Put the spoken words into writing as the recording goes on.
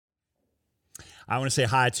I want to say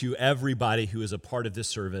hi to everybody who is a part of this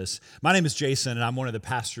service. My name is Jason, and I'm one of the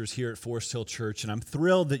pastors here at Forest Hill Church, and I'm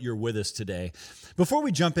thrilled that you're with us today. Before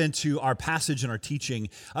we jump into our passage and our teaching,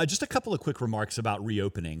 just a couple of quick remarks about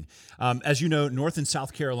reopening. As you know, North and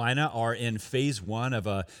South Carolina are in phase one of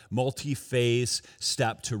a multi-phase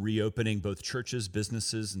step to reopening both churches,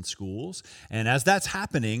 businesses, and schools. And as that's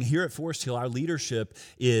happening, here at Forest Hill, our leadership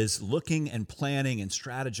is looking and planning and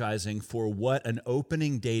strategizing for what an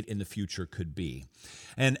opening date in the future could be.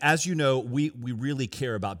 And as you know, we really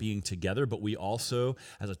care about being together, but we also,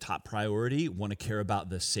 as a top priority, want to care about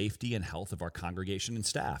the safety and health of our congregation and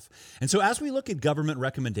staff. And so as we look at government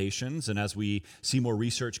recommendations and as we see more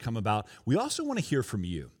research come about, we also want to hear from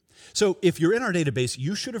you. So if you're in our database,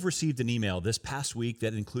 you should have received an email this past week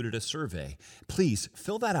that included a survey. Please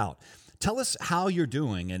fill that out. Tell us how you're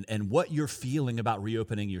doing and what you're feeling about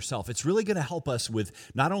reopening yourself. It's really going to help us with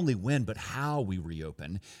not only when, but how we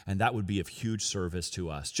reopen, and that would be of huge service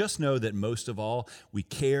to us. Just know that most of all, we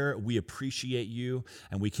care, we appreciate you,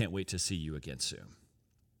 and we can't wait to see you again soon.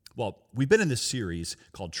 Well, we've been in this series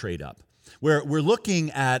called Trade Up, where we're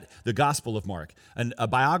looking at the Gospel of Mark, a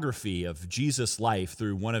biography of Jesus' life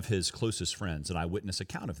through one of his closest friends, an eyewitness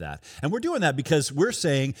account of that. And we're doing that because we're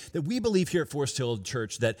saying that we believe here at Forest Hill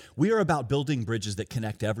Church that we are about building bridges that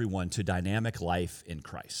connect everyone to dynamic life in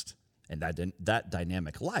Christ. And that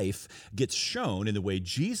dynamic life gets shown in the way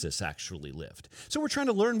Jesus actually lived. So we're trying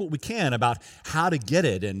to learn what we can about how to get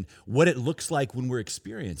it and what it looks like when we're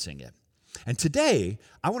experiencing it. And today,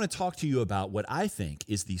 I want to talk to you about what I think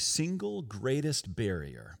is the single greatest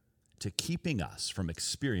barrier to keeping us from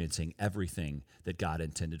experiencing everything that God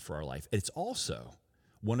intended for our life. It's also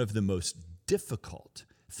one of the most difficult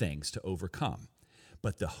things to overcome.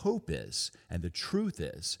 But the hope is, and the truth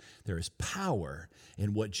is, there is power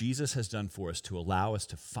in what Jesus has done for us to allow us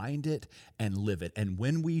to find it and live it. And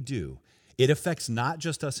when we do, it affects not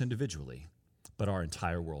just us individually, but our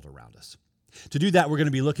entire world around us. To do that, we're going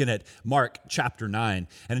to be looking at Mark chapter 9.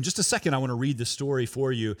 And in just a second, I want to read the story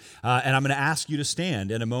for you. And I'm going to ask you to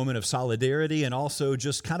stand in a moment of solidarity and also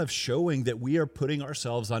just kind of showing that we are putting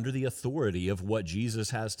ourselves under the authority of what Jesus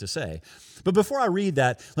has to say. But before I read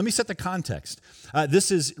that, let me set the context.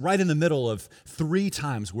 This is right in the middle of 3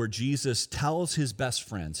 times where Jesus tells his best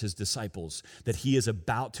friends, his disciples, that he is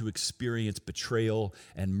about to experience betrayal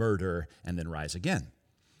and murder and then rise again.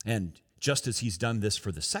 And just as he's done this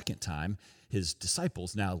for the second time, his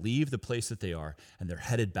disciples now leave the place that they are, and they're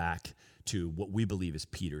headed back to what we believe is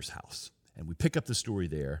Peter's house. And we pick up the story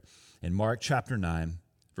there in Mark chapter 9,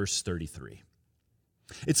 verse 33.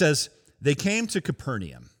 It says, "They came to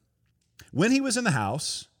Capernaum. When he was in the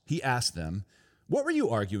house, he asked them, 'What were you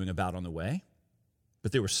arguing about on the way?'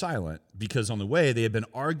 But they were silent, because on the way they had been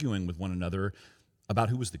arguing with one another about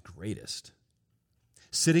who was the greatest.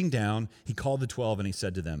 Sitting down, he called the 12, and he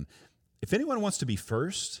said to them, 'If anyone wants to be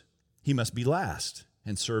first, he must be last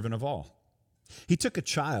and servant of all.' He took a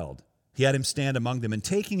child. He had him stand among them, and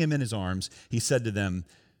taking him in his arms, he said to them,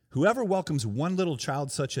 'Whoever welcomes one little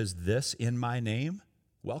child such as this in my name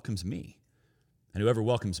welcomes me. And whoever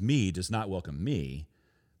welcomes me does not welcome me,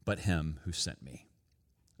 but him who sent me.'"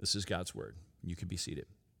 This is God's word. You can be seated.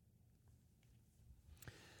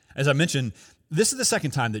 As I mentioned, this is the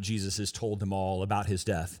second time that Jesus has told them all about his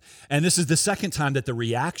death. And this is the second time that the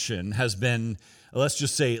reaction has been, let's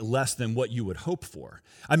just say, less than what you would hope for.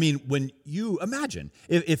 I mean, when you imagine,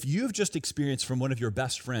 if you've just experienced from one of your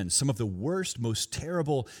best friends some of the worst, most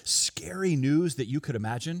terrible, scary news that you could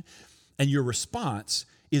imagine, and your response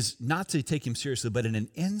is not to take him seriously, but in an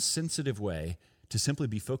insensitive way to simply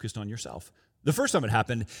be focused on yourself. The first time it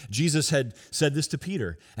happened, Jesus had said this to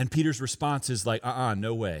Peter, and Peter's response is like,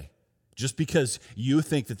 no way. Just because you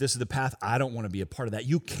think that this is the path, I don't want to be a part of that.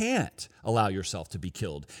 You can't allow yourself to be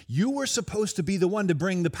killed. You were supposed to be the one to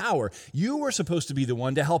bring the power. You were supposed to be the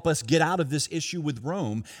one to help us get out of this issue with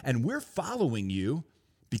Rome, and we're following you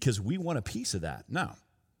because we want a piece of that. No,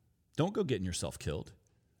 don't go getting yourself killed.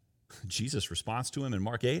 Jesus' response to him in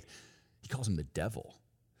Mark 8, he calls him the devil.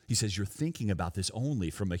 He says, you're thinking about this only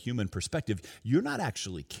from a human perspective. You're not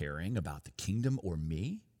actually caring about the kingdom or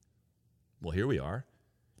me. Well, here we are.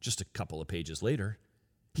 Just a couple of pages later,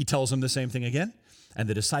 he tells them the same thing again, and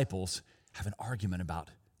the disciples have an argument about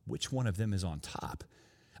which one of them is on top.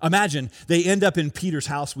 Imagine they end up in Peter's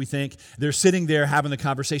house, we think. They're sitting there having the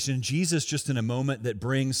conversation, and Jesus, just in a moment that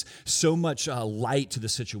brings so much light to the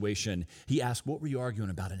situation, he asks, "What were you arguing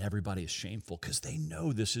about?" And everybody is shameful because they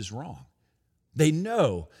know this is wrong. They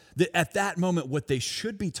know that at that moment, what they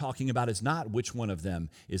should be talking about is not which one of them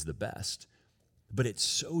is the best, but it's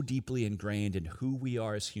so deeply ingrained in who we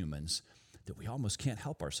are as humans that we almost can't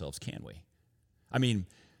help ourselves, can we? I mean,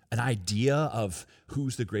 an idea of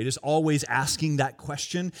who's the greatest, always asking that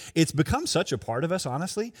question. It's become such a part of us,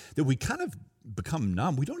 honestly, that we kind of become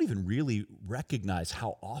numb. We don't even really recognize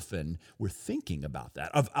how often we're thinking about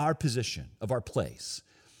that, of our position, of our place.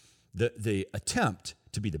 The attempt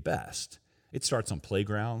to be the best. It starts on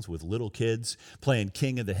playgrounds with little kids playing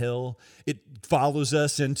King of the Hill. It follows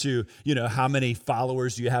us into, how many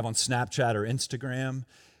followers do you have on Snapchat or Instagram?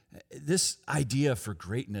 This idea for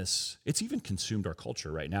greatness, it's even consumed our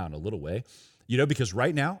culture right now in a little way. Because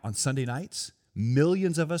right now on Sunday nights,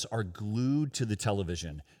 millions of us are glued to the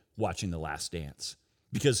television watching The Last Dance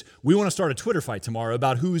because we want to start a Twitter fight tomorrow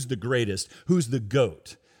about who's the greatest, who's the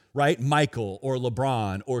GOAT, right? Michael or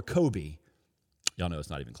LeBron or Kobe. Y'all know it's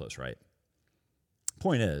not even close, right?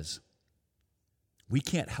 Point is, we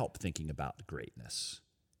can't help thinking about greatness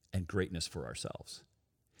and greatness for ourselves.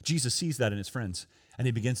 Jesus sees that in his friends, and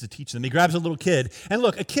he begins to teach them. He grabs a little kid, and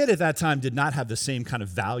look, a kid at that time did not have the same kind of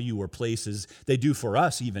value or place as they do for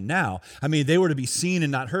us even now. I mean, they were to be seen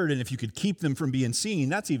and not heard, and if you could keep them from being seen,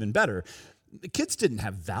 that's even better. The kids didn't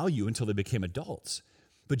have value until they became adults.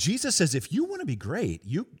 But Jesus says, if you want to be great,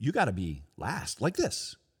 you got to be last, like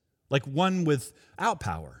this, like one without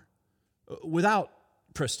power, without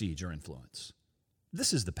prestige or influence.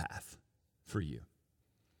 This is the path for you.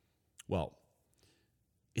 Well,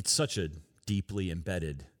 it's such a deeply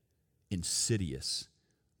embedded, insidious,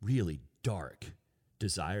 really dark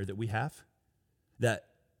desire that we have that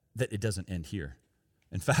it doesn't end here.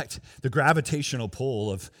 In fact, the gravitational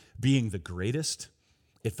pull of being the greatest,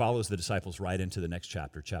 it follows the disciples right into the next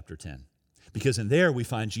chapter, chapter 10. Because in there we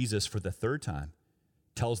find Jesus for the third time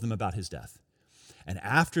tells them about his death. And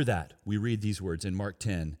after that, we read these words in Mark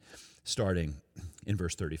 10, starting in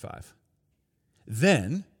verse 35.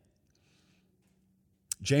 Then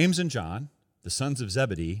James and John, the sons of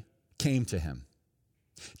Zebedee, came to him.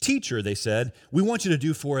 Teacher, they said, we want you to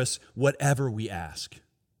do for us whatever we ask.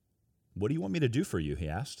 What do you want me to do for you? He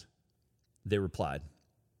asked. They replied,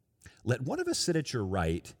 let one of us sit at your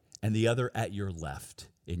right and the other at your left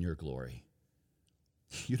in your glory.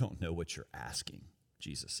 You don't know what you're asking,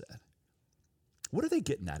 Jesus said. What are they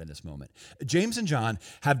getting at in this moment? James and John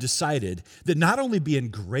have decided that not only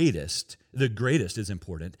being the greatest is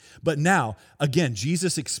important, but now, again,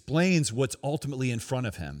 Jesus explains what's ultimately in front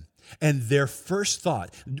of him. And their first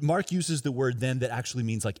thought, Mark uses the word then that actually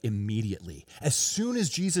means like immediately. As soon as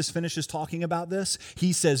Jesus finishes talking about this,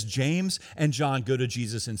 he says, James and John go to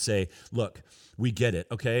Jesus and say, look, we get it,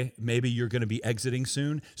 okay? Maybe you're going to be exiting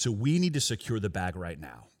soon, so we need to secure the bag right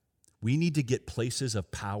now. We need to get places of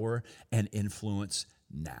power and influence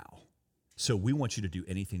now. So we want you to do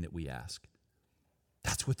anything that we ask.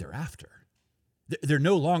 That's what they're after. They're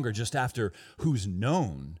no longer just after who's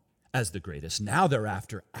known as the greatest. Now they're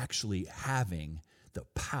after actually having the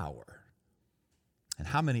power. And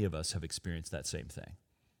how many of us have experienced that same thing?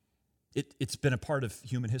 It's been a part of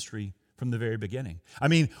human history from the very beginning. I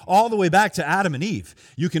mean, all the way back to Adam and Eve.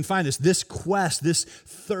 You can find this quest, this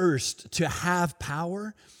thirst to have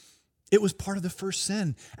power. It was part of the first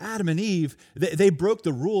sin. Adam and Eve, they broke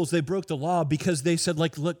the rules, they broke the law because they said,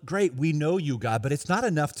 like, look, great, we know you, God, but it's not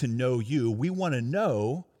enough to know you. We want to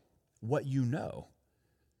know what you know.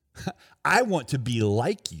 I want to be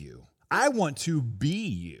like you. I want to be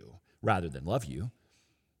you rather than love you.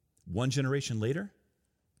 One generation later,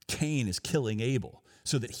 Cain is killing Abel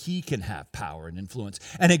so that he can have power and influence.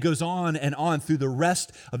 And it goes on and on through the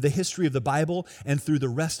rest of the history of the Bible and through the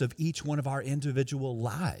rest of each one of our individual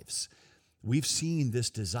lives. We've seen this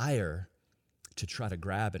desire to try to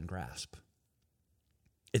grab and grasp.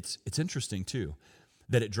 It's interesting, too,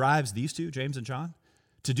 that it drives these two, James and John,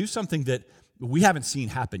 to do something that we haven't seen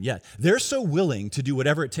happen yet. They're so willing to do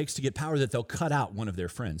whatever it takes to get power that they'll cut out one of their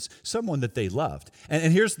friends, someone that they loved.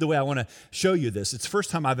 And here's the way I want to show you this. It's the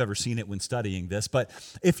first time I've ever seen it when studying this, but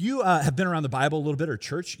if you have been around the Bible a little bit or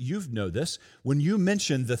church, you know this. When you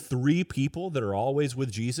mention the three people that are always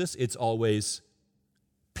with Jesus, it's always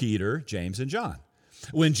Peter, James, and John.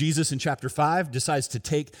 When Jesus in chapter 5 decides to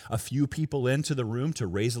take a few people into the room to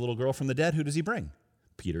raise a little girl from the dead, who does he bring?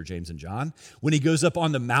 Peter, James, and John. When he goes up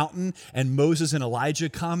on the mountain and Moses and Elijah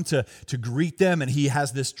come to greet them and he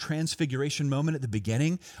has this transfiguration moment at the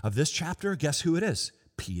beginning of this chapter, guess who it is?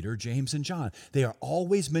 Peter, James, and John. They are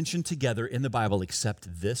always mentioned together in the Bible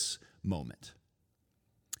except this moment.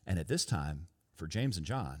 And at this time, for James and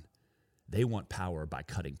John, they want power by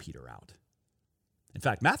cutting Peter out. In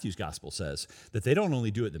fact, Matthew's gospel says that they don't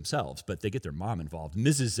only do it themselves, but they get their mom involved.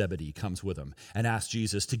 Mrs. Zebedee comes with them and asks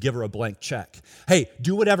Jesus to give her a blank check. Hey,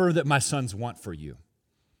 do whatever that my sons want for you.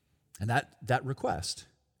 And that request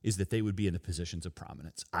is that they would be in the positions of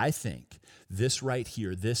prominence. I think this right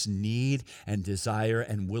here, this need and desire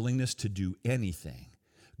and willingness to do anything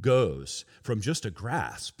goes from just a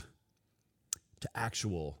grasp to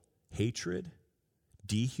actual hatred,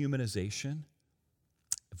 dehumanization,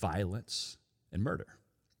 violence, and murder.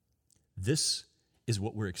 This is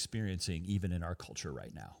what we're experiencing even in our culture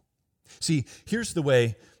right now. See, here's the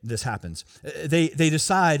way this happens. They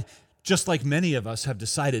decide, just like many of us have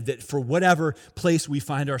decided, that for whatever place we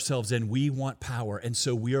find ourselves in, we want power, and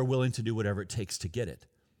so we are willing to do whatever it takes to get it.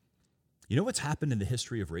 You know what's happened in the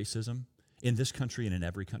history of racism in this country and in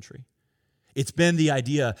every country? It's been the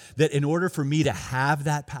idea that in order for me to have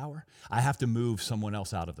that power, I have to move someone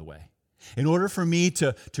else out of the way. In order for me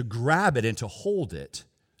to grab it and to hold it,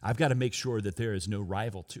 I've got to make sure that there is no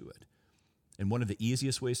rival to it. And one of the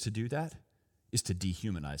easiest ways to do that is to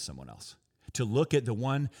dehumanize someone else, to look at the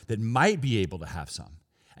one that might be able to have some,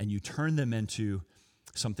 and you turn them into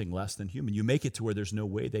something less than human. You make it to where there's no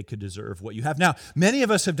way they could deserve what you have. Now, many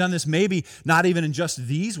of us have done this, maybe not even in just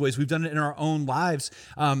these ways. We've done it in our own lives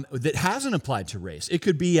that hasn't applied to race. It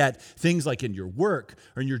could be at things like in your work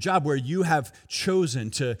or in your job where you have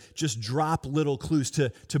chosen to just drop little clues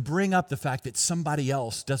to bring up the fact that somebody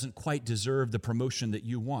else doesn't quite deserve the promotion that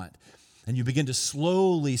you want. And you begin to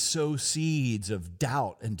slowly sow seeds of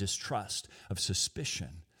doubt and distrust, of suspicion.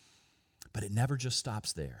 But it never just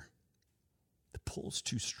stops there. The pull's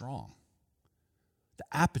too strong. The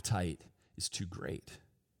appetite is too great.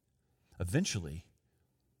 Eventually,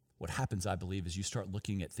 what happens, I believe, is you start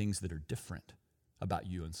looking at things that are different about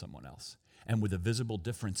you and someone else. And with a visible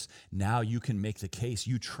difference, now you can make the case.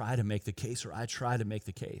 You try to make the case, or I try to make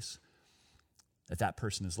the case, that that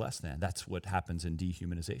person is less than. That's what happens in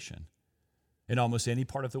dehumanization. In almost any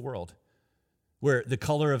part of the world, where the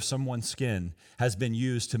color of someone's skin has been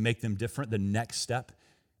used to make them different, the next step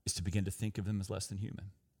is to begin to think of them as less than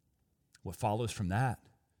human. What follows from that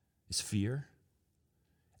is fear.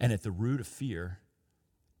 And at the root of fear,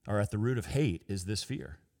 or at the root of hate, is this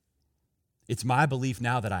fear. It's my belief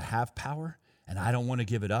now that I have power and I don't want to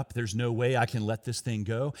give it up. There's no way I can let this thing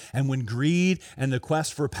go. And when greed and the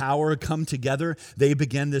quest for power come together, they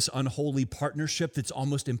begin this unholy partnership that's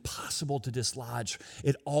almost impossible to dislodge.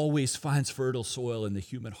 It always finds fertile soil in the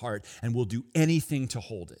human heart and will do anything to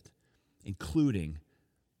hold it, including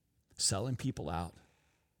selling people out,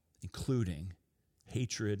 including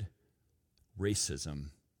hatred, racism,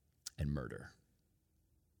 and murder.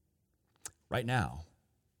 Right now,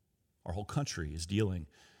 our whole country is dealing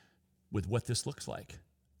with what this looks like.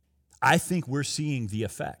 I think we're seeing the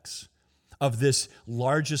effects of this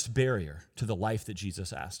largest barrier to the life that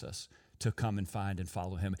Jesus asked us to come and find and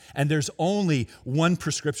follow him. And there's only one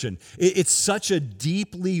prescription. It's such a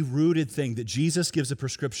deeply rooted thing that Jesus gives a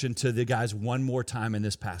prescription to the guys one more time in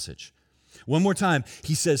this passage. One more time,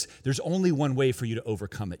 he says, there's only one way for you to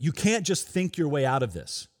overcome it. You can't just think your way out of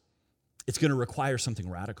this. It's going to require something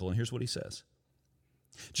radical. And here's what he says.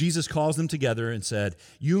 Jesus calls them together and said,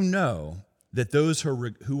 you know that those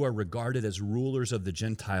who are regarded as rulers of the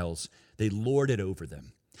Gentiles, they lord it over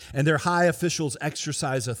them, and their high officials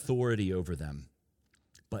exercise authority over them.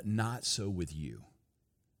 But not so with you.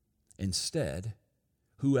 Instead,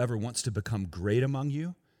 whoever wants to become great among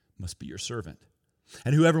you must be your servant,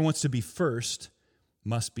 and whoever wants to be first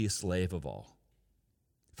must be a slave of all.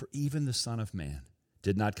 For even the Son of Man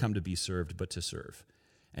did not come to be served, but to serve,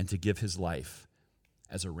 and to give his life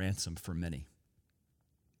as a ransom for many.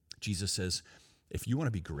 Jesus says, if you want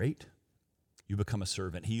to be great, you become a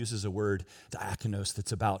servant. He uses a word, diakonos,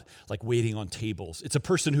 that's about like waiting on tables. It's a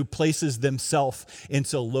person who places themselves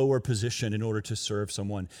into a lower position in order to serve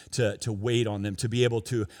someone, to wait on them, to be able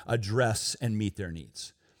to address and meet their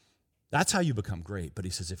needs. That's how you become great. But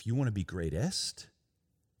he says, if you want to be greatest,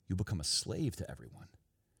 you become a slave to everyone.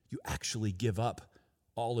 You actually give up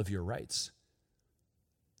all of your rights.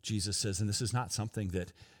 Jesus says, and this is not something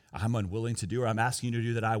that I'm unwilling to do or I'm asking you to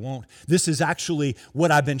do that I won't. This is actually what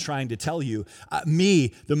I've been trying to tell you.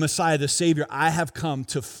 Me, the Messiah, the Savior, I have come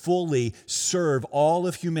to fully serve all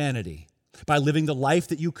of humanity by living the life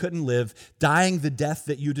that you couldn't live, dying the death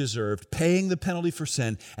that you deserved, paying the penalty for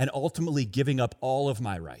sin, and ultimately giving up all of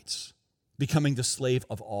my rights, becoming the slave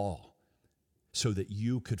of all, so that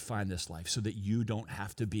you could find this life, so that you don't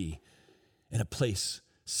have to be in a place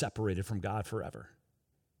separated from God forever.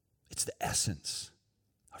 It's the essence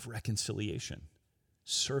of reconciliation,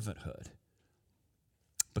 servanthood,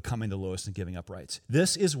 becoming the lowest and giving up rights.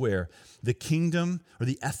 This is where the kingdom or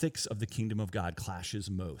the ethics of the kingdom of God clashes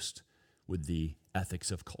most with the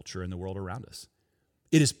ethics of culture and the world around us.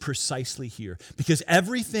 It is precisely here, because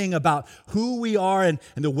everything about who we are and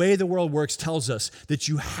the way the world works tells us that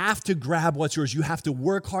you have to grab what's yours. You have to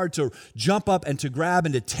work hard to jump up and to grab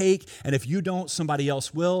and to take, and if you don't, somebody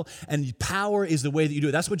else will, and power is the way that you do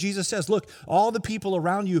it. That's what Jesus says. Look, all the people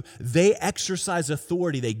around you, they exercise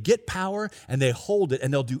authority. They get power, and they hold it,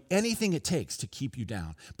 and they'll do anything it takes to keep you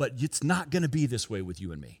down. But it's not going to be this way with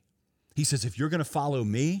you and me. He says, if you're going to follow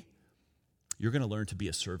me, you're going to learn to be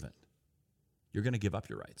a servant. You're going to give up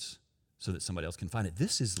your rights so that somebody else can find it.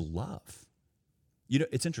 This is love. You know,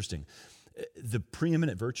 it's interesting. The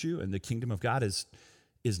preeminent virtue in the kingdom of God is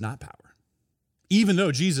not power, even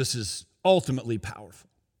though Jesus is ultimately powerful.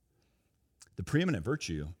 The preeminent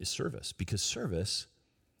virtue is service, because service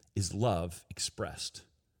is love expressed.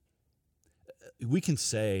 We can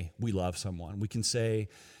say we love someone. We can say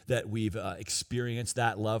that we've experienced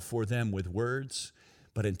that love for them with words,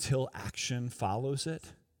 but until action follows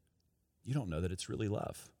it, you don't know that it's really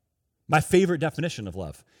love. My favorite definition of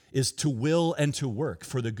love is to will and to work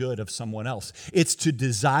for the good of someone else. It's to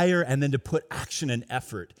desire and then to put action and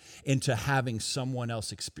effort into having someone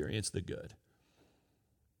else experience the good.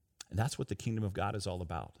 And that's what the kingdom of God is all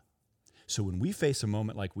about. So when we face a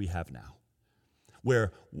moment like we have now,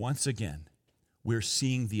 where once again, we're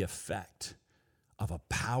seeing the effect of a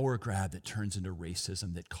power grab that turns into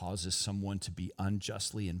racism that causes someone to be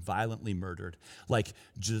unjustly and violently murdered, like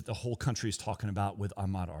the whole country is talking about with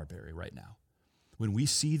Ahmaud Arbery right now. When we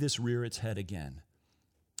see this rear its head again,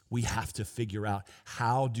 we have to figure out,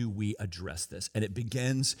 how do we address this? And it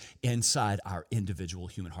begins inside our individual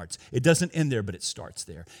human hearts. It doesn't end there, but it starts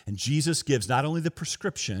there. And Jesus gives not only the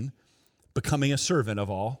prescription, becoming a servant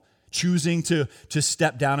of all, choosing to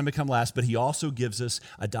step down and become last, but he also gives us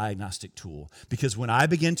a diagnostic tool. Because when I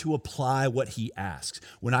begin to apply what he asks,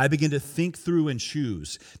 when I begin to think through and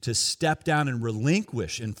choose to step down and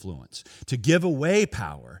relinquish influence, to give away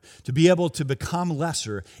power, to be able to become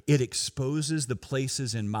lesser, it exposes the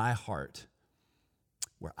places in my heart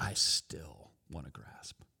where I still want to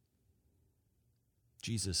grasp.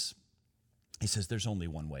 Jesus, he says there's only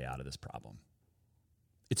one way out of this problem.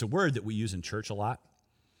 It's a word that we use in church a lot.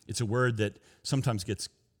 It's a word that sometimes gets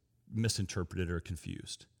misinterpreted or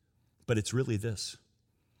confused. But it's really this.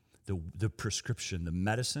 The prescription, the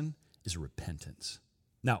medicine is repentance.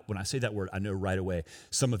 Now, when I say that word, I know right away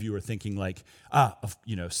some of you are thinking like,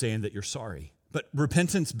 saying that you're sorry. But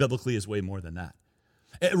repentance biblically is way more than that.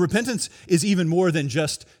 Repentance is even more than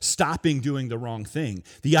just stopping doing the wrong thing.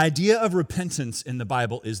 The idea of repentance in the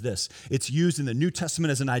Bible is this. It's used in the New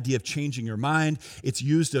Testament as an idea of changing your mind. It's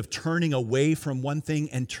used of turning away from one thing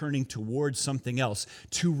and turning towards something else.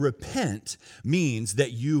 To repent means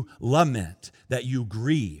that you lament, that you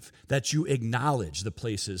grieve, that you acknowledge the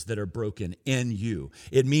places that are broken in you.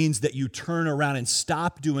 It means that you turn around and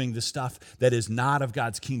stop doing the stuff that is not of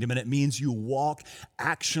God's kingdom, and it means you walk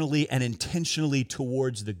actionally and intentionally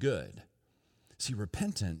towards the good. See,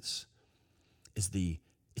 repentance is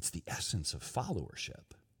it's the essence of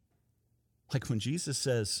followership. Like when Jesus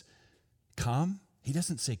says, come, he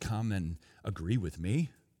doesn't say come and agree with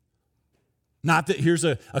me. Not that here's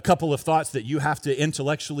a couple of thoughts that you have to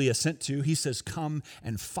intellectually assent to. He says, come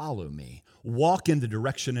and follow me. Walk in the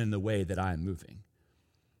direction and the way that I am moving.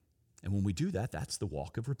 And when we do that, that's the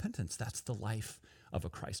walk of repentance. That's the life of a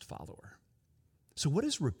Christ follower. So what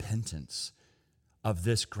does repentance of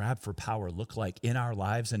this grab for power look like in our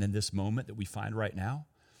lives and in this moment that we find right now?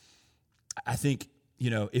 I think,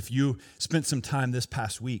 if you spent some time this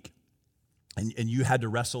past week and you had to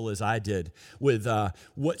wrestle as I did with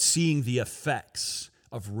seeing the effects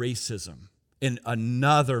of racism in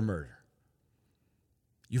another murder,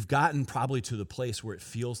 you've gotten probably to the place where it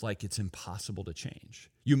feels like it's impossible to change.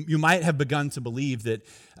 You might have begun to believe that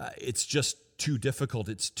it's just too difficult,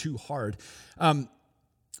 it's too hard.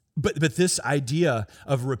 But this idea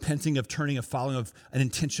of repenting, of turning, of following, of an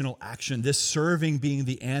intentional action, this serving being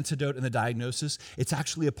the antidote and the diagnosis, it's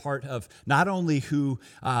actually a part of not only who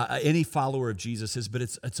any follower of Jesus is, but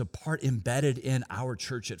it's a part embedded in our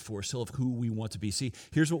church at Forest Hill of who we want to be. See,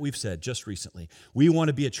 here's what we've said just recently. We want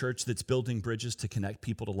to be a church that's building bridges to connect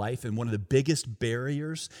people to life, and one of the biggest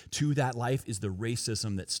barriers to that life is the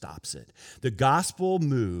racism that stops it. The gospel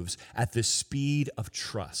moves at the speed of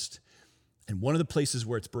trust. And one of the places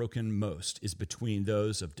where it's broken most is between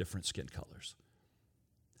those of different skin colors.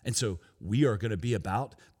 And so we are going to be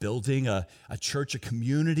about building a church, a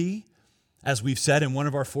community, as we've said in one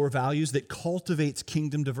of our 4 values, that cultivates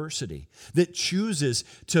kingdom diversity, that chooses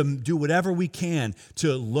to do whatever we can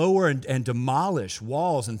to lower and demolish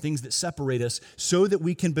walls and things that separate us so that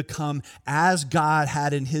we can become, as God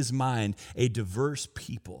had in his mind, a diverse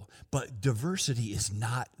people. But diversity is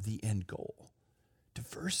not the end goal.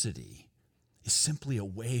 diversity is simply a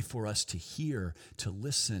way for us to hear, to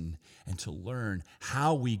listen, and to learn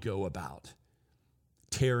how we go about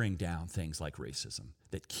tearing down things like racism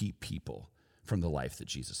that keep people from the life that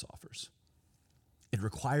Jesus offers. It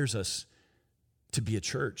requires us to be a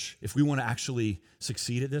church. If we want to actually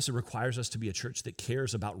succeed at this, it requires us to be a church that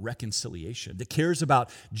cares about reconciliation, that cares about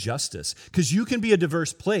justice, because you can be a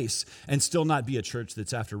diverse place and still not be a church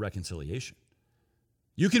that's after reconciliation.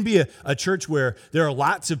 You can be a church where there are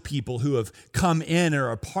lots of people who have come in or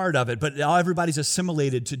are a part of it, but now everybody's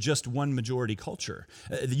assimilated to just one majority culture.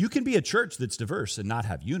 You can be a church that's diverse and not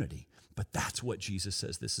have unity, but that's what Jesus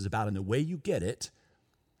says this is about. And the way you get it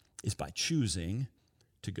is by choosing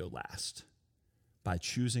to go last, by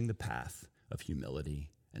choosing the path of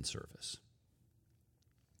humility and service.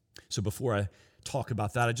 So before I talk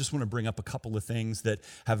about that, I just want to bring up a couple of things that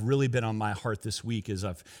have really been on my heart this week as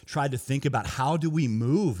I've tried to think about how do we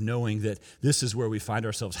move knowing that this is where we find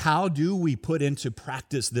ourselves? How do we put into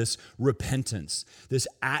practice this repentance, this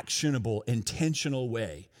actionable, intentional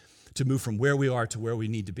way to move from where we are to where we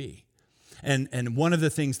need to be? And one of the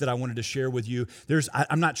things that I wanted to share with you,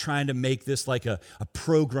 I'm not trying to make this like a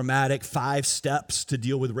programmatic 5 steps to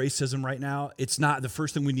deal with racism right now. It's not. The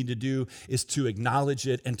first thing we need to do is to acknowledge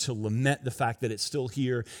it and to lament the fact that it's still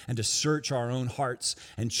here and to search our own hearts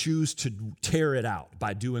and choose to tear it out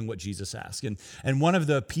by doing what Jesus asked. And one of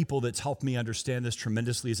the people that's helped me understand this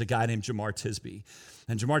tremendously is a guy named Jemar Tisby.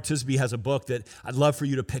 And Jemar Tisby has a book that I'd love for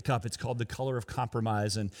you to pick up. It's called The Color of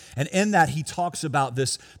Compromise. And in that, he talks about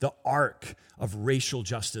the arc of racial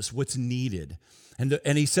justice, what's needed.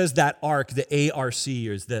 And he says that arc, the ARC,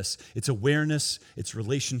 is this. It's awareness, it's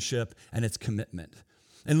relationship, and it's commitment.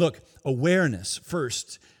 And look, awareness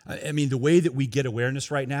first. I mean, the way that we get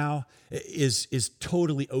awareness right now is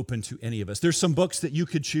totally open to any of us. There's some books that you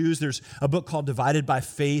could choose. There's a book called Divided by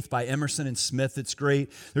Faith by Emerson and Smith that's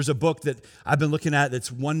great. There's a book that I've been looking at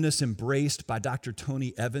that's Oneness Embraced by Dr.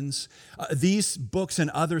 Tony Evans. These books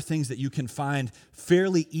and other things that you can find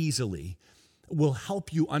fairly easily will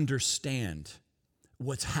help you understand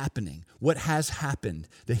what's happening, what has happened,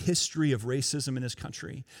 the history of racism in this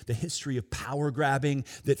country, the history of power grabbing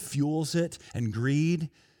that fuels it and greed,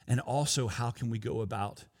 and also how can we go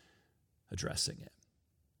about addressing it.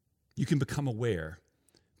 You can become aware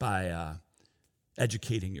by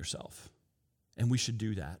educating yourself, and we should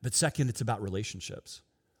do that. But second, it's about relationships.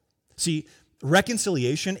 See,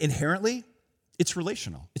 reconciliation inherently, it's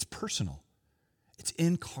relational, it's personal, it's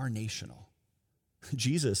incarnational.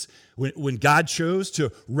 Jesus, when God chose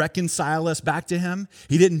to reconcile us back to him,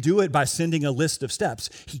 he didn't do it by sending a list of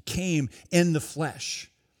steps. He came in the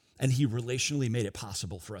flesh, and he relationally made it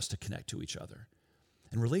possible for us to connect to each other.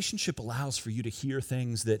 And relationship allows for you to hear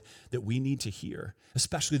things that we need to hear,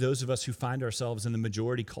 especially those of us who find ourselves in the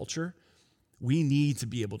majority culture. We need to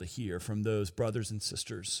be able to hear from those brothers and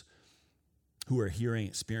sisters who are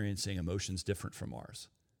experiencing emotions different from ours.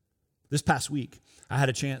 This past week, I had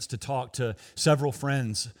a chance to talk to several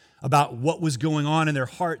friends about what was going on in their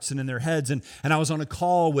hearts and in their heads. And I was on a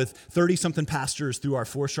call with 30-something pastors through our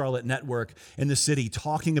For Charlotte network in the city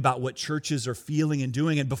talking about what churches are feeling and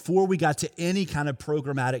doing. And before we got to any kind of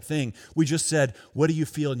programmatic thing, we just said, what do you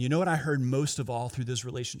feel? And you know what I heard most of all through those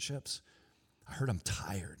relationships? I heard I'm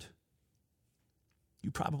tired.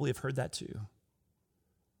 You probably have heard that too.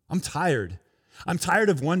 I'm tired. I'm tired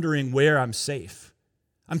of wondering where I'm safe.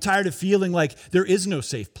 I'm tired of feeling like there is no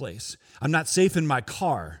safe place. I'm not safe in my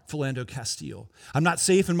car, Philando Castile. I'm not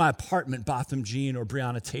safe in my apartment, Botham Jean or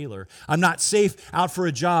Breonna Taylor. I'm not safe out for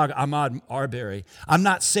a jog, Ahmaud Arbery. I'm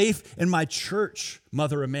not safe in my church,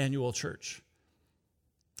 Mother Emanuel Church.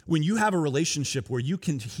 When you have a relationship where you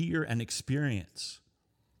can hear and experience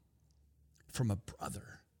from a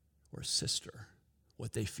brother or a sister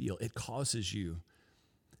what they feel, it causes you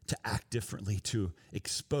to act differently, to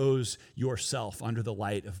expose yourself under the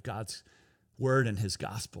light of God's word and his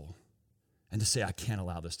gospel, and to say, I can't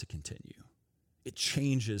allow this to continue. It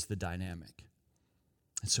changes the dynamic.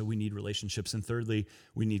 And so we need relationships. And thirdly,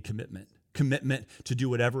 we need commitment. Commitment to do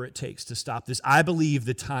whatever it takes to stop this. I believe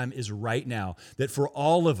the time is right now that for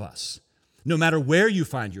all of us, no matter where you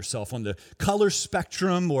find yourself on the color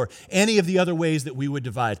spectrum or any of the other ways that we would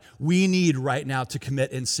divide, we need right now to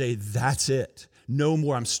commit and say, that's it. No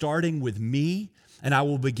more. I'm starting with me, and I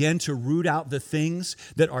will begin to root out the things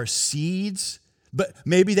that are seeds, but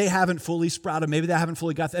maybe they haven't fully sprouted. Maybe they haven't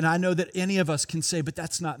fully got that. And I know that any of us can say, but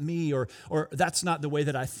that's not me, or that's not the way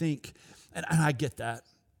that I think. And I get that.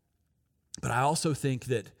 But I also think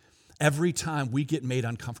that every time we get made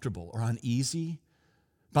uncomfortable or uneasy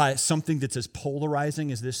by something that's as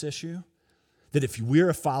polarizing as this issue, that if we're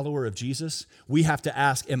a follower of Jesus, we have to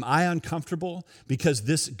ask, am I uncomfortable because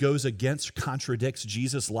this goes against, contradicts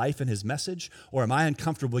Jesus' life and his message? Or am I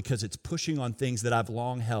uncomfortable because it's pushing on things that I've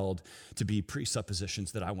long held to be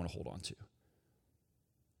presuppositions that I want to hold on to?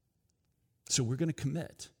 So we're going to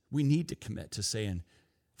commit. We need to commit to saying,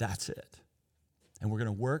 that's it. And we're going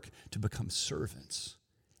to work to become servants,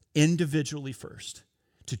 individually first,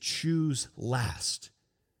 to choose last,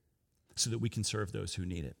 so that we can serve those who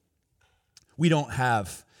need it. We don't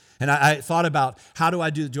have, and I thought about, how do I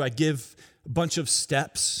give a bunch of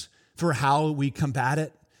steps for how we combat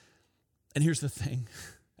it? And here's the thing,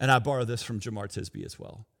 and I borrow this from Jamar Tisby as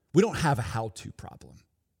well. We don't have a how-to problem.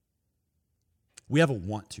 We have a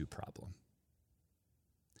want-to problem.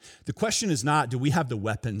 The question is not, do we have the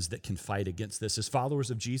weapons that can fight against this? As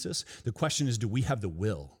followers of Jesus, the question is, do we have the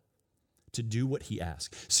will to do what he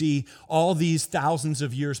asks? See, all these thousands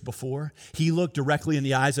of years before, he looked directly in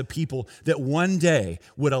the eyes of people that one day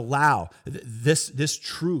would allow this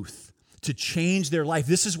truth to change their life.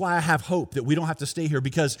 This is why I have hope that we don't have to stay here,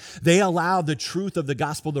 because they allowed the truth of the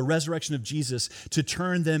gospel, the resurrection of Jesus, to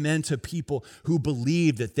turn them into people who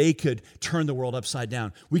believed that they could turn the world upside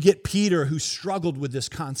down. We get Peter, who struggled with this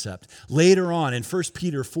concept. Later on in 1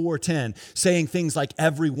 Peter 4:10, saying things like,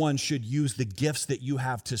 everyone should use the gifts that you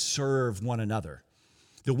have to serve one another.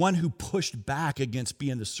 The one who pushed back against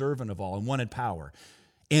being the servant of all and wanted power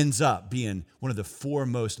ends up being one of the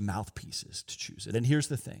foremost mouthpieces to choose it. And here's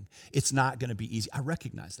the thing, it's not going to be easy. I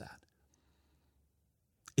recognize that.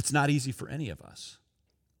 It's not easy for any of us,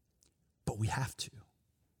 but we have to.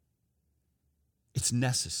 It's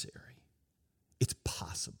necessary. It's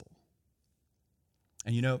possible.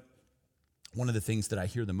 And you know, one of the things that I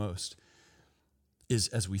hear the most is,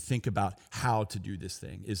 as we think about how to do this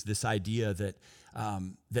thing, is this idea that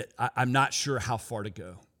I'm not sure how far to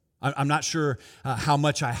go. I'm not sure how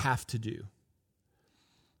much I have to do.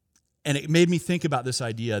 And it made me think about this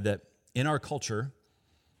idea that in our culture,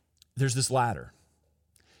 there's this ladder.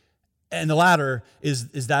 And the ladder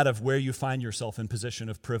is that of where you find yourself in position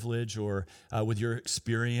of privilege, or with your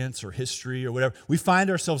experience or history or whatever. We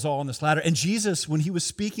find ourselves all on this ladder. And Jesus, when he was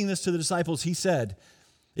speaking this to the disciples, he said,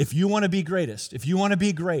 if you want to be greatest, if you want to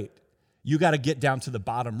be great, you got to get down to the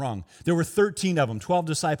bottom rung. There were 13 of them, 12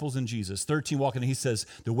 disciples in Jesus, 13 walking. And he says,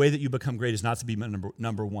 the way that you become great is not to be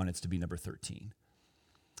number one, it's to be number 13.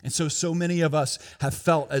 And so many of us have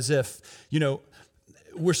felt as if,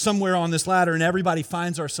 we're somewhere on this ladder and everybody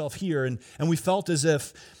finds ourselves here. And we felt as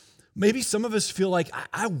if maybe some of us feel like,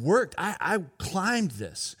 I worked, I climbed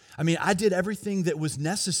this. I mean, I did everything that was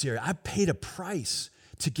necessary. I paid a price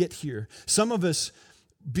to get here. Some of us,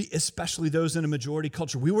 especially those in a majority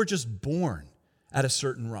culture, we were just born at a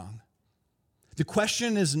certain rung. The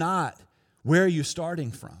question is not, where are you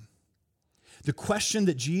starting from? The question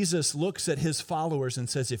that Jesus looks at his followers and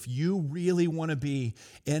says, if you really want to be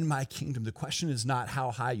in my kingdom, the question is not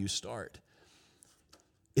how high you start.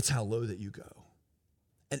 It's how low that you go.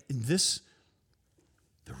 And the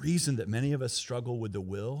reason that many of us struggle with the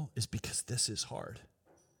will is because this is hard.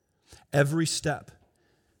 Every step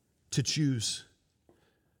to choose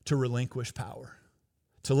to relinquish power,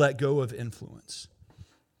 to let go of influence,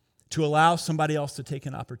 to allow somebody else to take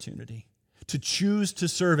an opportunity, to choose to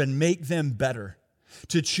serve and make them better,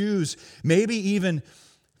 to choose maybe even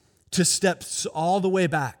to step all the way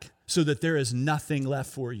back so that there is nothing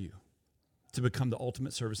left for you, to become the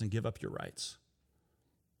ultimate service and give up your rights.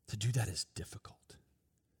 To do that is difficult.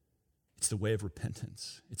 It's the way of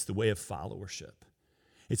repentance. It's the way of followership.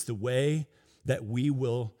 It's the way that we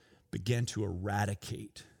will begin to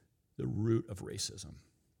eradicate the root of racism.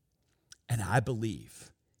 And I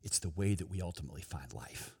believe it's the way that we ultimately find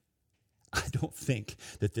life. I don't think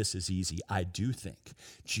that this is easy. I do think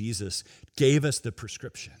Jesus gave us the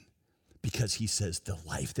prescription because he says the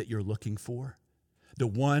life that you're looking for, the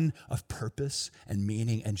one of purpose and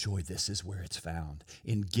meaning and joy, this is where it's found,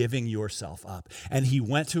 in giving yourself up. And he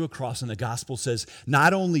went to a cross, and the gospel says,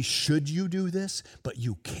 not only should you do this, but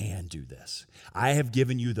you can do this. I have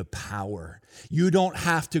given you the power. You don't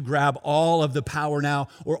have to grab all of the power now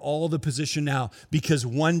or all the position now, because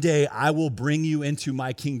one day I will bring you into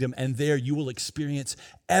my kingdom, and there you will experience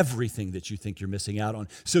everything that you think you're missing out on.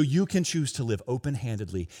 So you can choose to live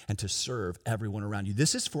open-handedly and to serve everyone around you.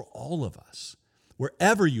 This is for all of us,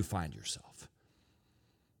 wherever you find yourself.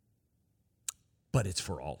 But it's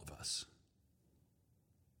for all of us.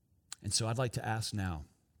 And so I'd like to ask now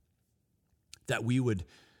that we would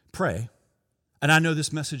pray. And I know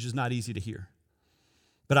this message is not easy to hear,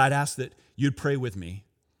 but I'd ask that you'd pray with me,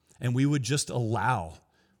 and we would just allow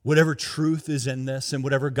whatever truth is in this and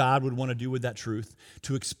whatever God would want to do with that truth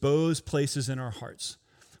to expose places in our hearts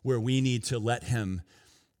where we need to let him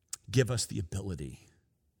give us the ability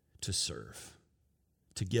to serve,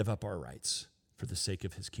 to give up our rights for the sake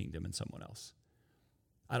of his kingdom and someone else.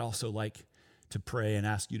 I'd also like to pray and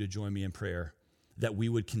ask you to join me in prayer that we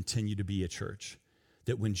would continue to be a church,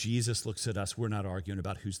 that when Jesus looks at us, we're not arguing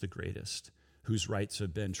about who's the greatest, whose rights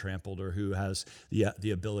have been trampled, or who has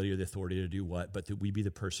the ability or the authority to do what, but that we be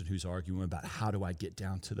the person who's arguing about how do I get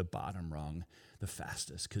down to the bottom rung the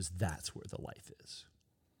fastest, because that's where the life is.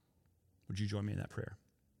 Would you join me in that prayer?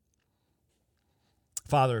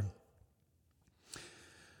 Father,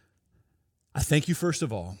 I thank you, first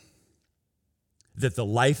of all, that the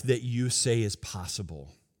life that you say is possible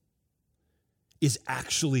is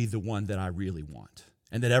actually the one that I really want,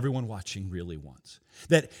 and that everyone watching really wants.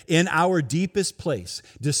 That in our deepest place,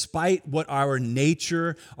 despite what our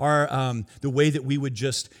nature, the way that we would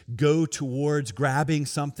just go towards grabbing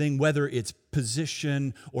something, whether it's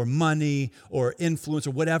position or money or influence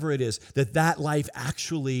or whatever it is, that life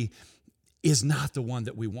actually is not the one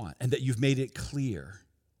that we want, and that you've made it clear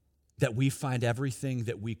that we find everything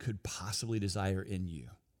that we could possibly desire in you.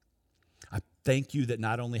 I thank you that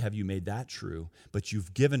not only have you made that true, but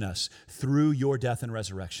you've given us, through your death and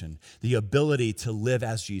resurrection, the ability to live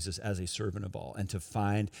as Jesus, as a servant of all, and to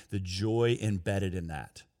find the joy embedded in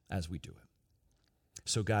that as we do it.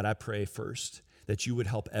 So God, I pray first that you would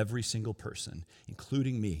help every single person,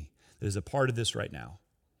 including me, that is a part of this right now,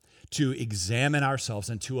 to examine ourselves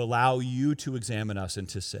and to allow you to examine us and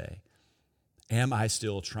to say, am I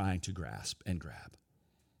still trying to grasp and grab?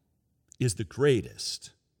 Is the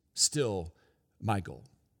greatest still my goal?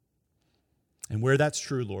 And where that's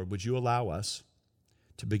true, Lord, would you allow us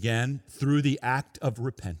to begin, through the act of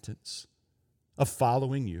repentance, of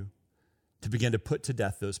following you, to begin to put to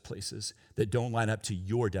death those places that don't line up to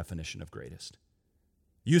your definition of greatest.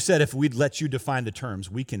 You said if we'd let you define the terms,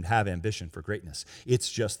 we can have ambition for greatness.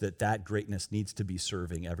 It's just that greatness needs to be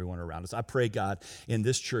serving everyone around us. I pray, God, in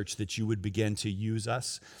this church that you would begin to use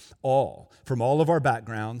us all, from all of our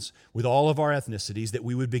backgrounds, with all of our ethnicities, that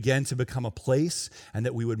we would begin to become a place and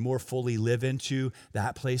that we would more fully live into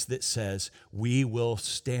that place that says we will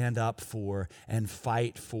stand up for and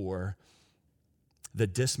fight for the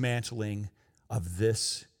dismantling of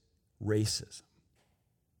this racism,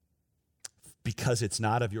 because it's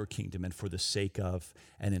not of your kingdom, and for the sake of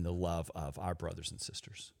and in the love of our brothers and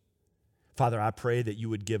sisters. Father, I pray that you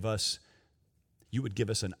would give us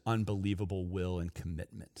an unbelievable will and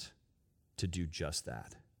commitment to do just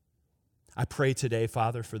that. I pray today,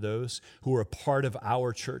 Father, for those who are a part of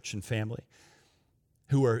our church and family,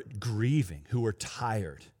 who are grieving, who are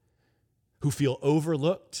tired, who feel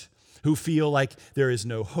overlooked, who feel like there is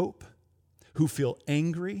no hope, who feel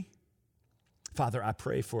angry. Father, I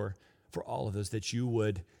pray for all of those, that you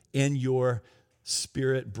would, in your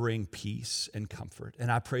Spirit, bring peace and comfort.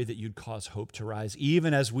 And I pray that you'd cause hope to rise,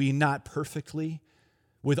 even as we, not perfectly,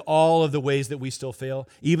 with all of the ways that we still fail,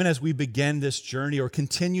 even as we begin this journey or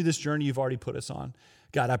continue this journey you've already put us on.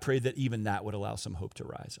 God, I pray that even that would allow some hope to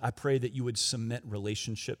rise. I pray that you would cement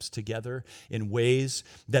relationships together in ways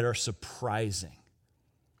that are surprising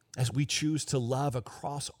as we choose to love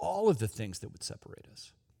across all of the things that would separate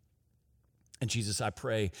us. And Jesus, I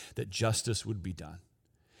pray that justice would be done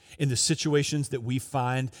in the situations that we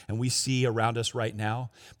find and we see around us right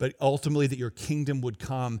now, but ultimately that your kingdom would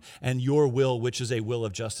come and your will, which is a will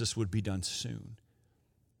of justice, would be done soon.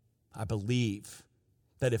 I believe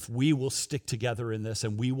that if we will stick together in this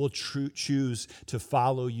and we will choose to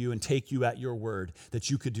follow you and take you at your word,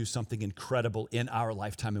 that you could do something incredible in our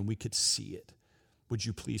lifetime and we could see it. Would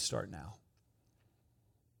you please start now?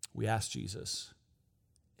 We ask Jesus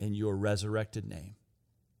in your resurrected name.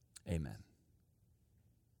 Amen.